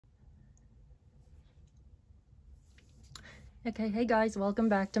Okay, hey guys, welcome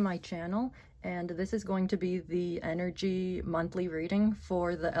back to my channel, and this is going to be the energy monthly reading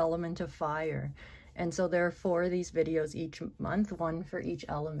for the element of fire. And so there are 4 of these videos each month, one for each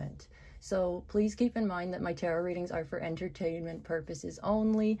element. So please keep in mind that my tarot readings are for entertainment purposes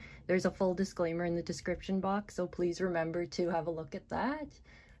only. There's a full disclaimer in the description box, so please remember to have a look at that.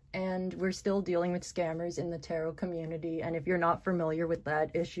 And we're still dealing with scammers in the tarot community, and if you're not familiar with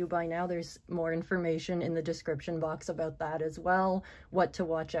that issue by now, there's more information in the description box about that as well, what to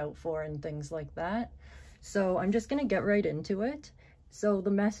watch out for and things like that. So I'm just going to get right into it. So the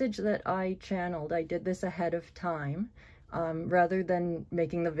message that I channeled, I did this ahead of time, rather than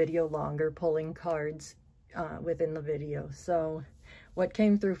making the video longer, pulling cards within the video. So what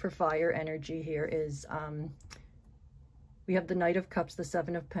came through for fire energy here is we have the Knight of Cups, the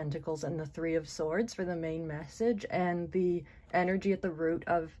Seven of Pentacles, and the Three of Swords for the main message, and the energy at the root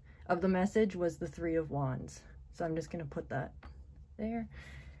of the message was the Three of Wands. So I'm just going to put that there.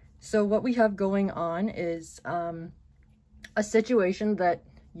 So what we have going on is a situation that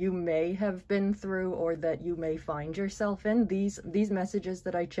you may have been through or that you may find yourself in. These messages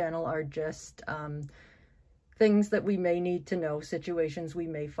that I channel are just things that we may need to know, situations we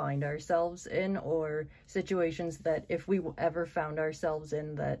may find ourselves in, or situations that if we ever found ourselves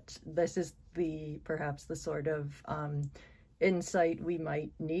in, that this is perhaps the sort of insight we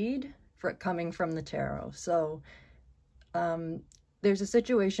might need for coming from the tarot. So there's a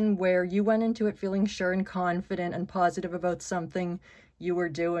situation where you went into it feeling sure and confident and positive about something you were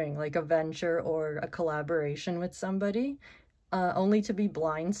doing, like a venture or a collaboration with somebody, only to be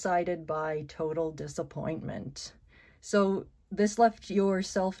blindsided by total disappointment. So this left your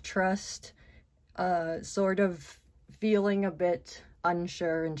self-trust sort of feeling a bit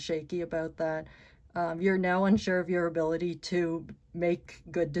unsure and shaky about that. You're now unsure of your ability to make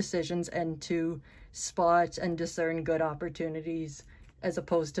good decisions and to spot and discern good opportunities, as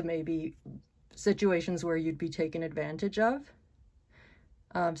opposed to maybe situations where you'd be taken advantage of.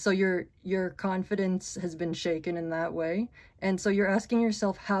 So your confidence has been shaken in that way. And so you're asking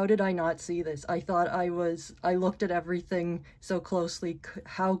yourself, how did I not see this? I thought I looked at everything so closely.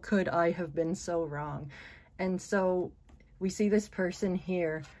 How could I have been so wrong? And so we see this person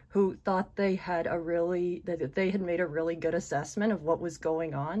here who thought that they had made a really good assessment of what was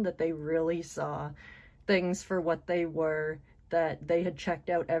going on, that they really saw things for what they were, that they had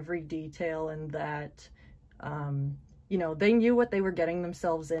checked out every detail, and that, you know, they knew what they were getting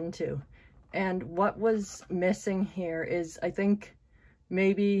themselves into. And what was missing here is, I think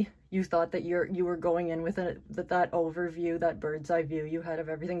maybe you thought that you were going in with that overview, that bird's eye view you had of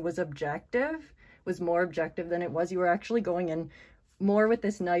everything was more objective than it was. You were actually going in more with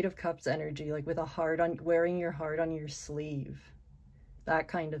this Knight of Cups energy, like with wearing your heart on your sleeve, that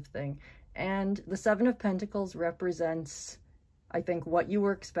kind of thing. And the Seven of Pentacles represents, I think, what you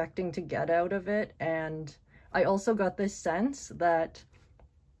were expecting to get out of it. And I also got this sense that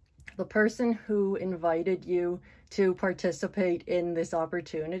the person who invited you to participate in this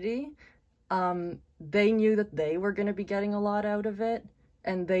opportunity, they knew that they were going to be getting a lot out of it,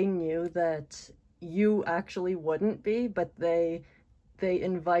 and they knew that you actually wouldn't be, but they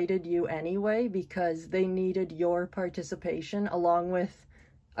invited you anyway because they needed your participation along with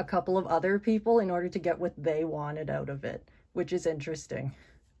a couple of other people in order to get what they wanted out of it, which is interesting.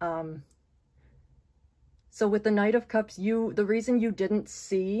 So with the Knight of Cups, the reason you didn't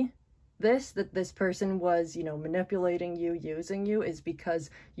see that this person was, you know, manipulating you, using you, is because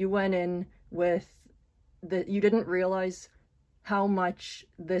you went in with you didn't realize how much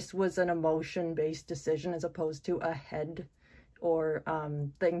this was an emotion-based decision as opposed to a head or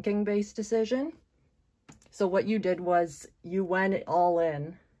thinking-based decision. So what you did was you went all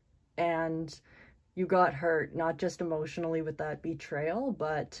in and you got hurt, not just emotionally with that betrayal,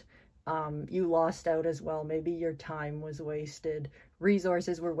 but you lost out as well. Maybe your time was wasted,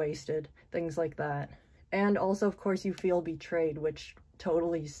 resources were wasted, things like that. And also, of course, you feel betrayed, which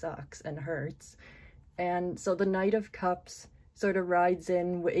totally sucks and hurts. And so the Knight of Cups sort of rides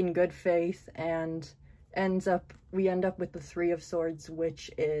in good faith, and we end up with the Three of Swords,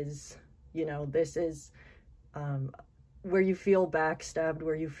 which is, you know, this is where you feel backstabbed,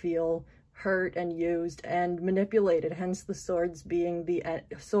 where you feel hurt and used and manipulated, hence the swords being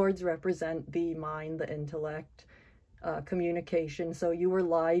swords represent the mind, the intellect, communication. So you were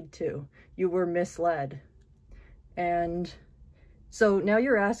lied to, you were misled. And so now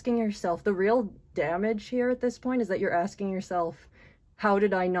you're asking yourself, the real damage here at this point is that you're asking yourself, how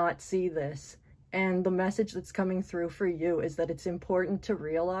did I not see this? And the message that's coming through for you is that it's important to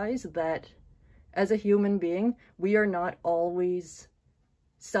realize that as a human being, we are not always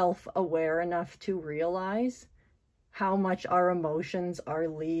self-aware enough to realize how much our emotions are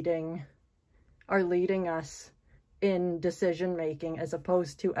leading us in decision making as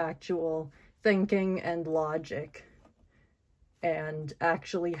opposed to actual thinking and logic and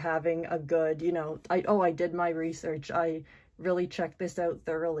actually having a good, I did my research, I really checked this out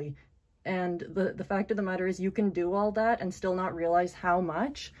thoroughly. And the fact of the matter is you can do all that and still not realize how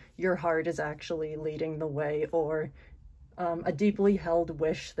much your heart is actually leading the way, or a deeply held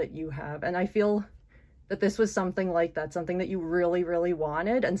wish that you have. And I feel that this was something like that, something that you really, really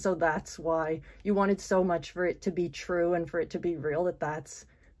wanted. And so that's why you wanted so much for it to be true and for it to be real, that's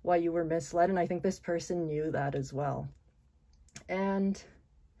why you were misled. And I think this person knew that as well. And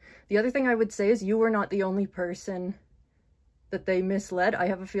the other thing I would say is you were not the only person that they misled. I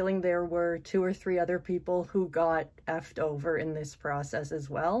have a feeling there were 2 or 3 other people who got effed over in this process as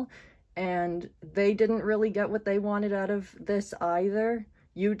well. And they didn't really get what they wanted out of this either.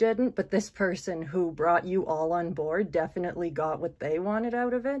 You didn't, but this person who brought you all on board definitely got what they wanted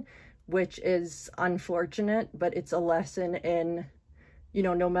out of it, which is unfortunate, but it's a lesson in,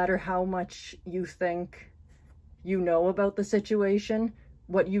 no matter how much you think you know about the situation,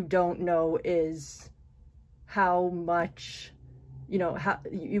 what you don't know is how much, how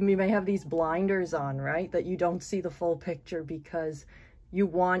you may have these blinders on, right? That you don't see the full picture because you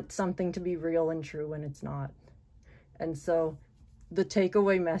want something to be real and true when it's not. And so the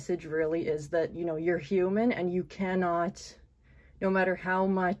takeaway message really is that, you're human and you cannot, no matter how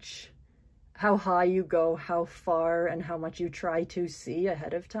high you go, how far and how much you try to see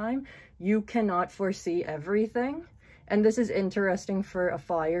ahead of time, you cannot foresee everything. And this is interesting for a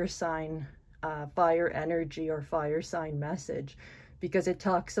fire sign, fire energy or fire sign message, because it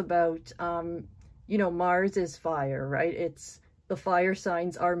talks about, Mars is fire, right? It's the fire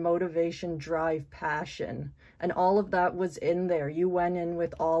signs are motivation, drive, passion, and all of that was in there. You went in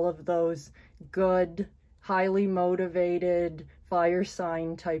with all of those good, highly motivated fire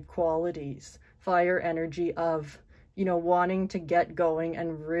sign type qualities, fire energy of, wanting to get going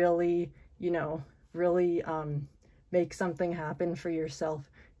and really, really make something happen for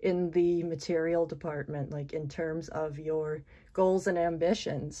yourself in the material department, like in terms of your goals and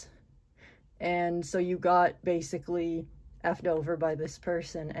ambitions. And so you got basically effed over by this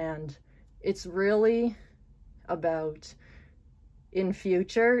person. And it's really about, in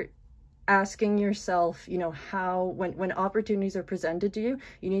future, asking yourself, how, when opportunities are presented to you,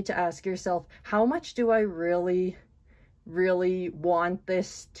 you need to ask yourself, how much do I really, really want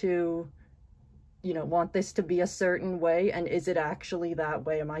this to, want this to be a certain way? And is it actually that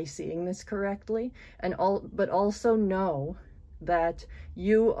way? Am I seeing this correctly? But also know that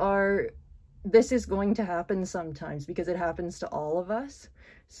this is going to happen sometimes because it happens to all of us.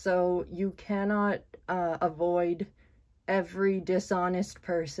 So you cannot avoid every dishonest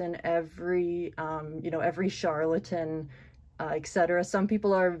person, every charlatan, etc. Some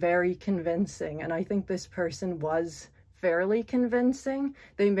people are very convincing, and I think this person was fairly convincing.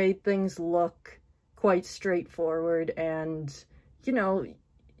 They made things look quite straightforward, and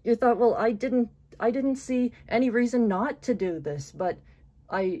you thought, well, I didn't see any reason not to do this, but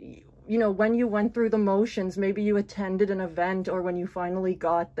when you went through the motions, maybe you attended an event, or when you finally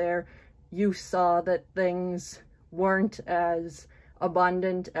got there, you saw that things weren't as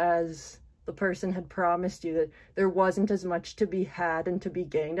abundant as the person had promised you, that there wasn't as much to be had and to be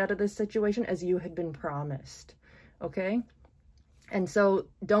gained out of this situation as you had been promised, okay? And so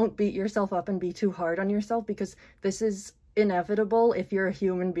don't beat yourself up and be too hard on yourself, because this is inevitable if you're a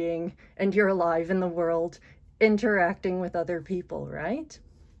human being and you're alive in the world interacting with other people, right?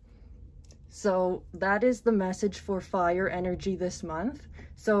 So that is the message for fire energy this month.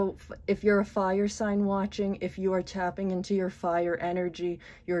 So if you're a fire sign watching, if you are tapping into your fire energy,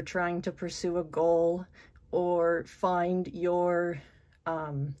 you're trying to pursue a goal or find your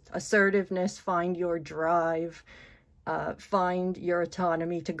assertiveness, find your drive, find your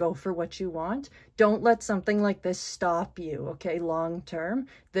autonomy to go for what you want, don't let something like this stop you, okay, long term.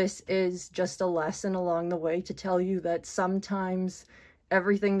 This is just a lesson along the way to tell you that sometimes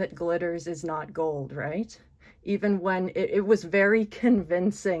everything that glitters is not gold, right? Even when it was very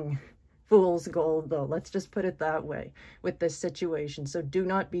convincing fool's gold, though, let's just put it that way with this situation. So do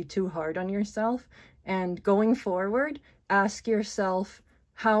not be too hard on yourself. And going forward, ask yourself,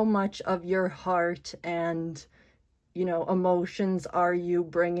 how much of your heart and, emotions are you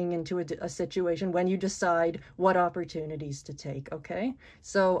bringing into a situation when you decide what opportunities to take, okay?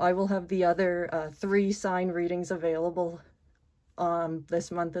 So I will have the other 3 sign readings available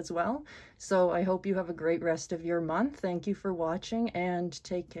this month as well. So I hope you have a great rest of your month. Thank you for watching and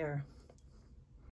take care.